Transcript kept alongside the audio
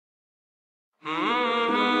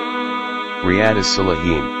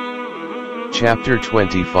Riyadus-Saliheen. Chapter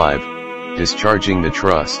 25, Discharging the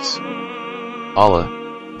Trusts.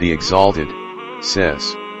 Allah, the Exalted,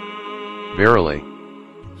 says, Verily,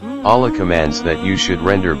 Allah commands that you should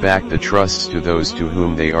render back the trusts to those to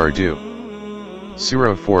whom they are due.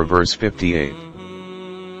 Surah 4 verse 58.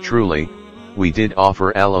 Truly, we did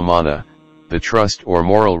offer al-amana, the trust or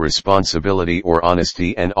moral responsibility or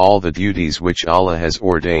honesty and all the duties which Allah has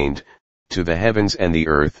ordained, to the heavens and the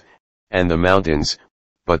earth, and the mountains,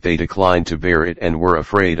 but they declined to bear it and were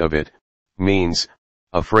afraid of it, means,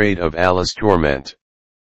 afraid of Allah's torment.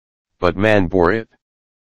 But man bore it.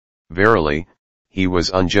 Verily, he was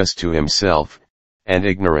unjust to himself, and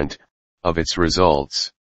ignorant, of its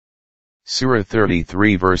results. Surah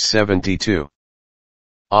 33 verse 72.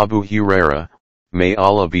 Abu Huraira, may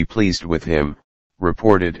Allah be pleased with him,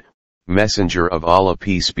 reported, Messenger of Allah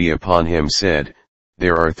peace be upon him said,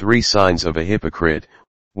 there are three signs of a hypocrite: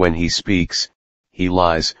 when he speaks, he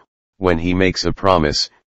lies; when he makes a promise,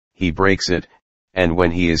 he breaks it; and when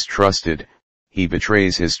he is trusted, he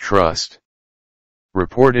betrays his trust.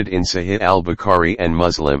 Reported in Sahih al-Bukhari and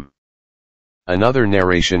Muslim. Another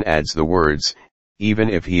narration adds the words, even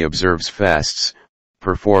if he observes fasts,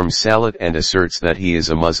 performs salat and asserts that he is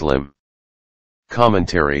a Muslim.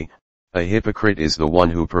 Commentary: a hypocrite is the one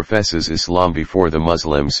who professes Islam before the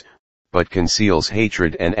Muslims, but conceals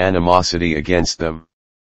hatred and animosity against them.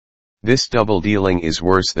 This double dealing is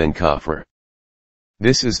worse than kafir.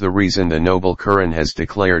 This is the reason the noble Quran has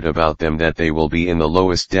declared about them that they will be in the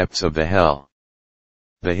lowest depths of the hell.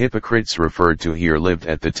 The hypocrites referred to here lived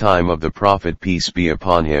at the time of the Prophet peace be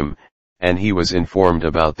upon him, and he was informed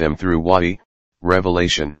about them through wahy,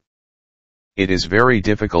 revelation. It is very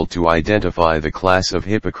difficult to identify the class of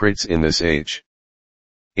hypocrites in this age.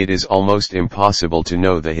 It is almost impossible to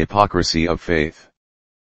know the hypocrisy of faith.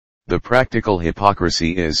 The practical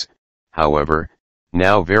hypocrisy is, however,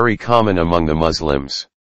 now very common among the Muslims.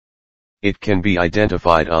 It can be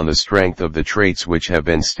identified on the strength of the traits which have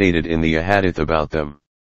been stated in the ahadith about them.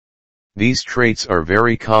 These traits are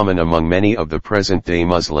very common among many of the present-day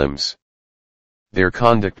Muslims. Their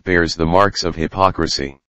conduct bears the marks of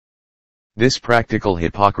hypocrisy. This practical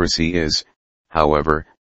hypocrisy is, however,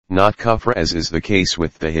 not kufr as is the case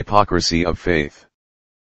with the hypocrisy of faith.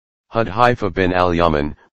 Hudhaifa bin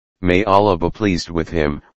al-Yaman, may Allah be pleased with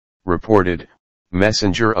him, reported,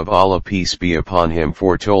 Messenger of Allah peace be upon him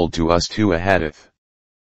foretold to us two ahadith.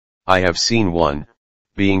 I have seen one,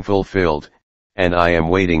 being fulfilled, and I am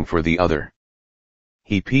waiting for the other.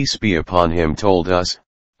 He peace be upon him told us,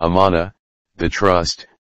 amana, the trust,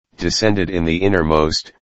 descended in the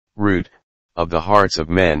innermost, root, of the hearts of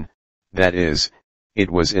men, that is, it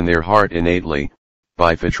was in their heart innately,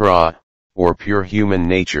 by fitrah, or pure human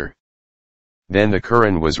nature. Then the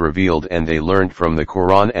Quran was revealed and they learned from the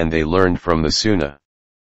Quran and they learned from the Sunnah.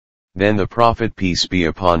 Then the Prophet peace be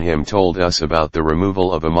upon him told us about the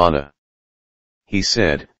removal of amana. He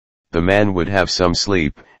said, the man would have some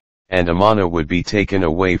sleep, and amana would be taken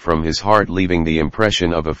away from his heart leaving the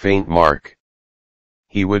impression of a faint mark.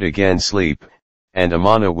 He would again sleep, and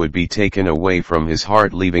amana would be taken away from his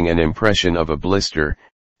heart leaving an impression of a blister,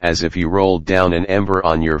 as if he rolled down an ember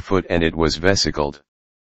on your foot and it was vesicled.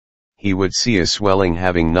 He would see a swelling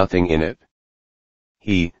having nothing in it.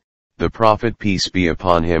 He, the Prophet peace be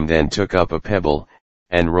upon him then took up a pebble,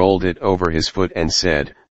 and rolled it over his foot and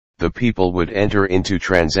said, the people would enter into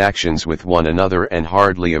transactions with one another and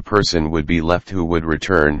hardly a person would be left who would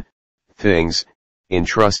return things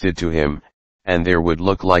entrusted to him, and there would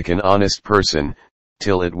look like an honest person,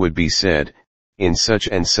 till it would be said, in such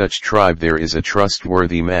and such tribe there is a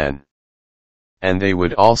trustworthy man. And they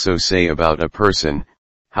would also say about a person,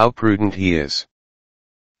 how prudent he is,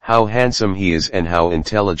 how handsome he is and how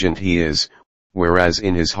intelligent he is, whereas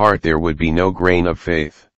in his heart there would be no grain of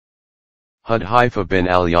faith. Hudhaifa bin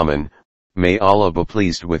al-Yaman, may Allah be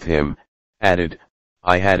pleased with him, added,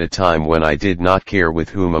 I had a time when I did not care with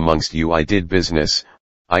whom amongst you I did business.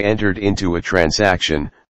 I entered into a transaction,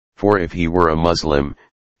 for if he were a Muslim,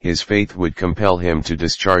 his faith would compel him to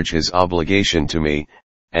discharge his obligation to me,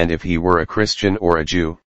 and if he were a Christian or a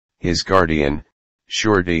Jew, his guardian,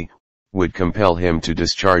 surety, would compel him to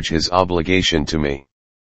discharge his obligation to me.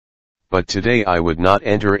 But today I would not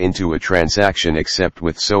enter into a transaction except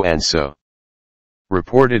with so and so.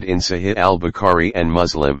 Reported in Sahih al-Bukhari and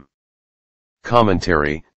Muslim.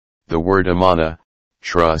 Commentary: the word amana,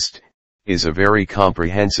 trust, is a very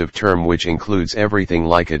comprehensive term which includes everything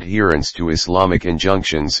like adherence to Islamic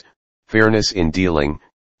injunctions, fairness in dealing,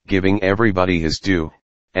 giving everybody his due,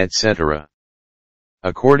 etc.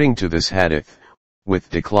 According to this hadith,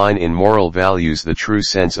 with decline in moral values the true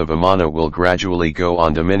sense of amana will gradually go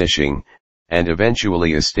on diminishing, and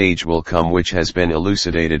eventually a stage will come which has been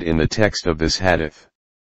elucidated in the text of this hadith.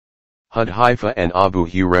 Hudhaifa and Abu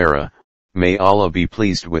Huraira, may Allah be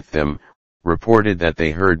pleased with them, reported that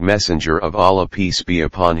they heard Messenger of Allah peace be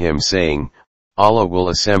upon him saying, Allah will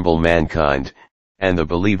assemble mankind, and the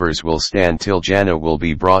believers will stand till Jannah will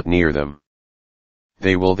be brought near them.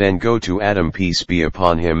 They will then go to Adam peace be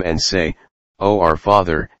upon him and say, O our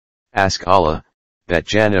Father, ask Allah, that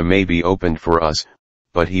Jannah may be opened for us,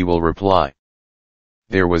 but he will reply,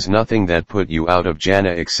 there was nothing that put you out of Jannah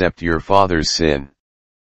except your father's sin.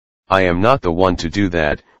 I am not the one to do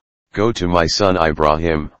that, go to my son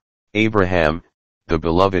Abraham, the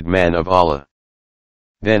beloved man of Allah.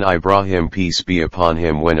 Then Ibrahim peace be upon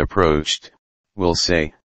him when approached, will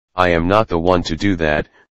say, I am not the one to do that,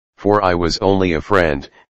 for I was only a friend,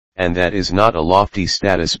 and that is not a lofty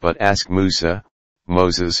status but ask Musa,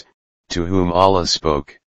 Moses, to whom Allah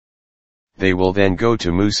spoke. They will then go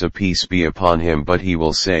to Musa peace be upon him but he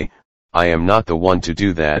will say, I am not the one to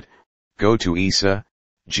do that, go to Isa,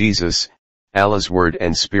 Jesus, Allah's word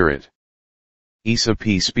and spirit. Isa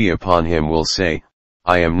peace be upon him will say,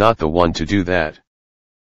 I am not the one to do that.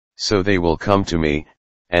 So they will come to me,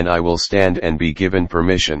 and I will stand and be given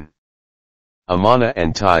permission. Amana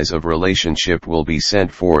and ties of relationship will be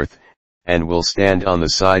sent forth, and will stand on the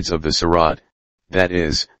sides of the Sirat, that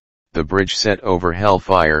is, the bridge set over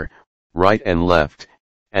hellfire, right and left,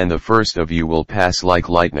 and the first of you will pass like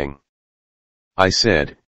lightning. I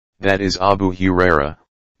said, that is Abu Huraira,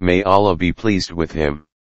 may Allah be pleased with him.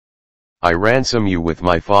 I ransom you with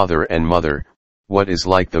my father and mother, what is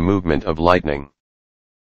like the movement of lightning?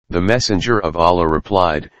 The Messenger of Allah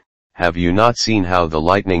replied, have you not seen how the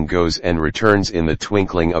lightning goes and returns in the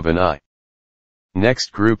twinkling of an eye?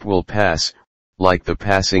 Next group will pass, like the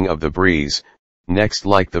passing of the breeze, next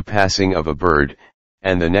like the passing of a bird,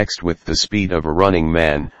 and the next with the speed of a running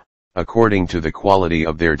man, according to the quality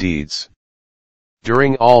of their deeds.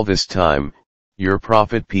 During all this time, your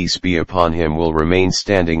Prophet peace be upon him will remain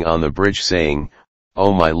standing on the bridge saying,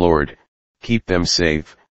 O my Lord, keep them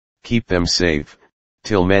safe,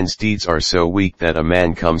 till men's deeds are so weak that a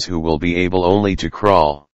man comes who will be able only to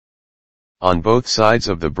crawl. On both sides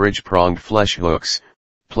of the bridge pronged flesh hooks,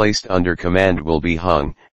 placed under command will be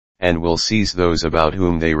hung, and will seize those about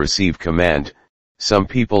whom they receive command, some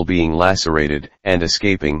people being lacerated and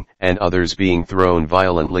escaping, and others being thrown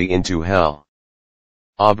violently into hell.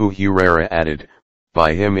 Abu Huraira added,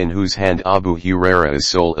 by him in whose hand Abu Huraira's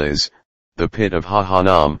soul is, the pit of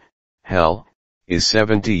Jahannam, hell, is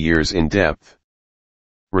 70 years in depth.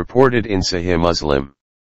 Reported in Sahih Muslim.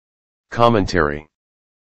 Commentary.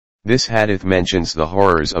 This hadith mentions the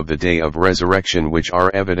horrors of the day of resurrection which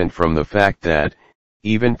are evident from the fact that,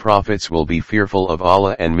 even prophets will be fearful of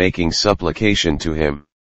Allah and making supplication to him.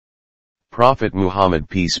 Prophet Muhammad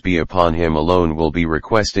peace be upon him alone will be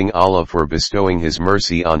requesting Allah for bestowing his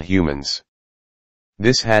mercy on humans.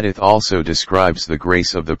 This hadith also describes the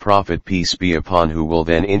grace of the Prophet peace be upon who will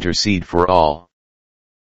then intercede for all.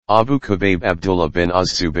 Abu Kubayb Abdullah bin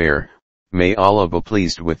Az-Zubair, may Allah be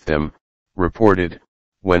pleased with them, reported,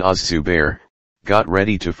 when Az-Zubair got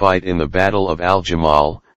ready to fight in the battle of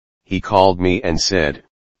Al-Jamal, he called me and said,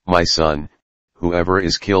 my son, whoever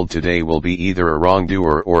is killed today will be either a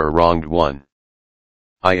wrongdoer or a wronged one.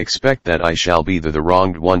 I expect that I shall be the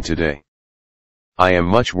wronged one today. I am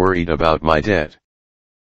much worried about my debt.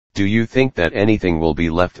 Do you think that anything will be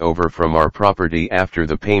left over from our property after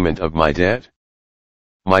the payment of my debt?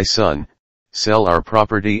 My son, sell our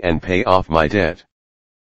property and pay off my debt.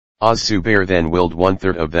 Az-Zubair then willed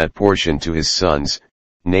 1/3 of that portion to his sons,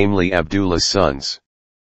 namely Abdullah's sons.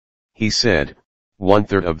 He said,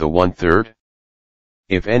 1/3 of the 1/3?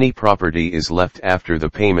 If any property is left after the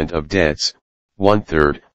payment of debts,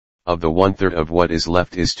 1/3 of the 1/3 of what is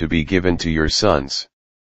left is to be given to your sons.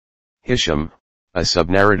 Hisham, a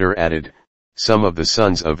subnarrator added, some of the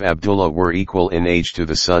sons of Abdullah were equal in age to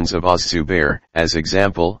the sons of Az-Zubair, as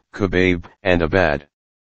example, Kubayb and Abad.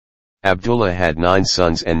 Abdullah had 9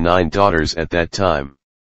 sons and 9 daughters at that time.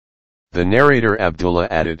 The narrator Abdullah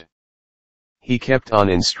added, he kept on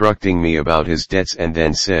instructing me about his debts and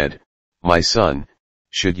then said, my son,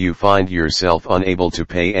 should you find yourself unable to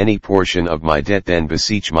pay any portion of my debt then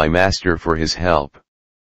beseech my master for his help.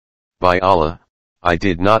 By Allah, I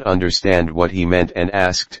did not understand what he meant and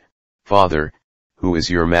asked, Father, who is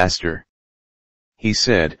your master? He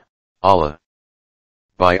said, Allah.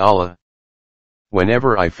 By Allah.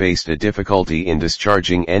 Whenever I faced a difficulty in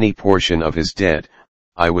discharging any portion of his debt,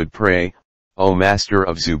 I would pray, O Master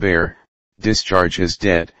of Zubair, discharge his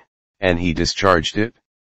debt, and he discharged it.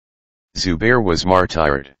 Zubair was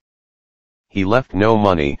martyred. He left no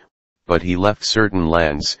money, but he left certain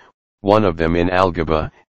lands, one of them in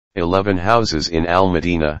Al-Gaba, 11 houses in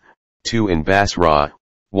Al-Madinah, 2 in Basra,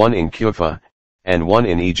 1 in Kufa, and 1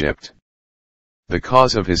 in Egypt. The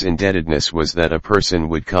cause of his indebtedness was that a person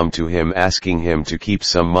would come to him asking him to keep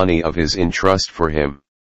some money of his in trust for him.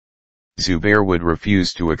 Zubair would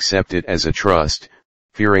refuse to accept it as a trust,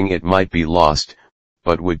 fearing it might be lost,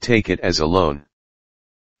 but would take it as a loan.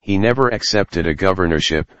 He never accepted a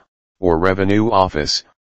governorship, or revenue office,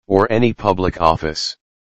 or any public office.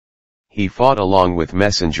 He fought along with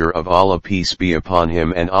Messenger of Allah peace be upon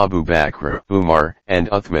him and Abu Bakr, Umar, and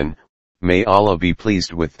Uthman, may Allah be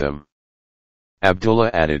pleased with them. Abdullah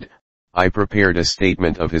added, I prepared a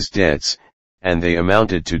statement of his debts, and they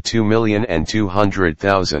amounted to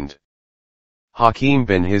 2,200,000. Hakim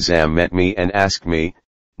bin Hizam met me and asked me,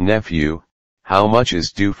 nephew, how much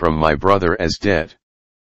is due from my brother as debt?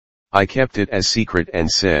 I kept it as secret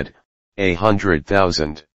and said,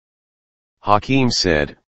 100,000. Hakim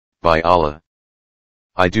said, by Allah,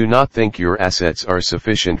 I do not think your assets are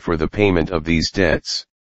sufficient for the payment of these debts.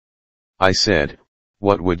 I said,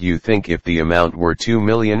 what would you think if the amount were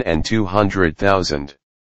 2,200,000?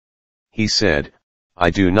 He said, I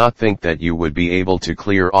do not think that you would be able to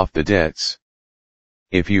clear off the debts.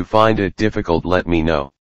 If you find it difficult, let me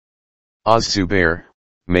know. Az-Zubair,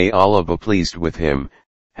 may Allah be pleased with him,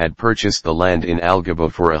 had purchased the land in Al-Gaba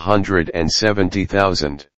for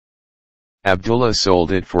 170,000. Abdullah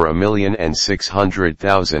sold it for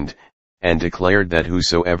 1,600,000, and declared that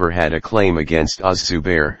whosoever had a claim against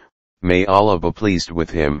Az-Zubair, may Allah be pleased with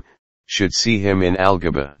him, should see him in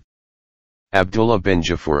Al-Gaba. Abdullah bin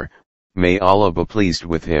Jafar, may Allah be pleased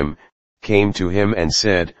with him, came to him and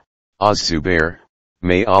said, Az-Zubair,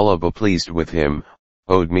 may Allah be pleased with him,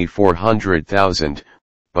 owed me 400,000,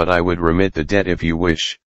 but I would remit the debt if you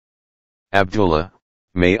wish. Abdullah,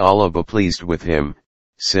 may Allah be pleased with him,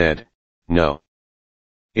 said, no.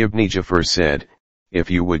 Ibn Jafar said, if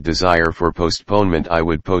you would desire for postponement I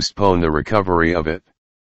would postpone the recovery of it.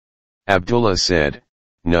 Abdullah said,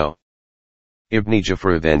 no. Ibn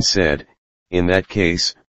Jafar then said, in that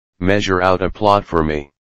case, measure out a plot for me.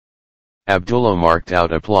 Abdullah marked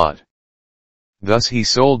out a plot. Thus he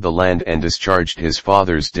sold the land and discharged his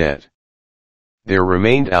father's debt. There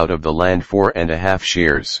remained out of the land 4.5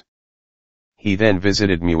 shares. He then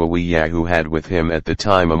visited Muawiyah, who had with him at the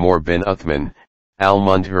time Amr bin Uthman,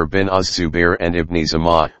 Al-Mundhir bin Az-Zubair and Ibn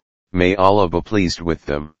Zamah, may Allah be pleased with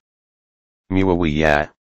them.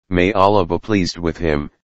 Muawiyah, may Allah be pleased with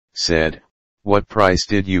him, said, what price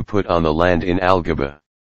did you put on the land in Al-Gaba?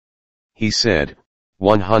 He said,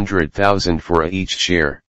 100,000 for each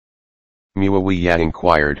share. Muawiyah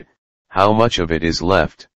inquired, how much of it is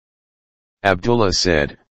left? Abdullah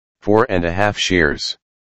said, 4.5 shares.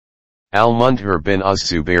 Al-Mundhir bin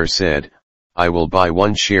Az-Zubair said, I will buy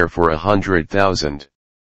 1 share for 100,000.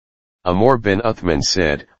 Amr bin Uthman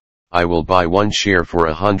said, I will buy 1 share for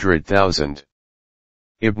 100,000.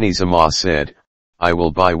 Ibn Zamah said, I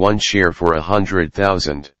will buy 1 share for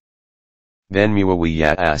 100,000. Then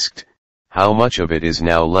Muawiyah asked, how much of it is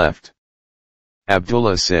now left?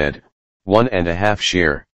 Abdullah said, 1.5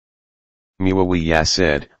 share. Muawiyah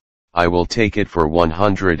said, I will take it for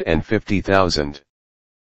 150,000.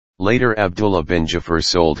 Later Abdullah bin Jafar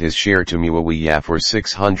sold his share to Muawiyah for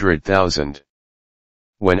 600,000.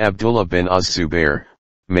 When Abdullah bin Az-Zubair,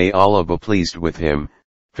 may Allah be pleased with him,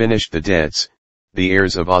 finished the debts, the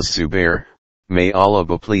heirs of Az-Zubair, may Allah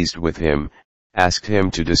be pleased with him, asked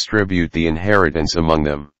him to distribute the inheritance among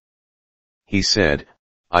them. He said,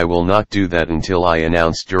 I will not do that until I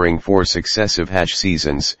announce during 4 successive Hajj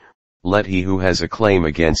seasons, let he who has a claim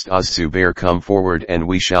against Az-Zubair come forward and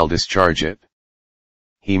we shall discharge it.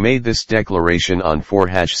 He made this declaration on 4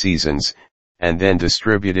 Hajj seasons, and then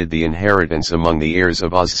distributed the inheritance among the heirs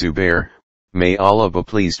of Az-Zubair, may Allah be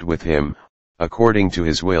pleased with him, according to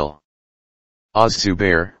his will.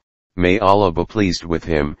 Az-Zubair, may Allah be pleased with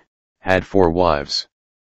him, had 4 wives.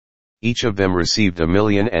 Each of them received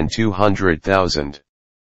 1,200,000.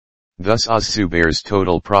 Thus Az-Zubair's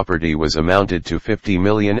total property was amounted to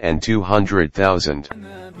 50,200,000.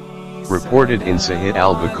 Reported in Sahih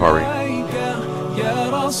al-Bukhari.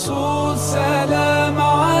 يا رسول سلام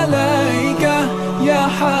عليك يا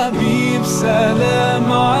حبيب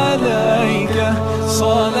سلام عليك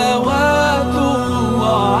صلوات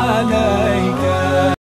الله عليك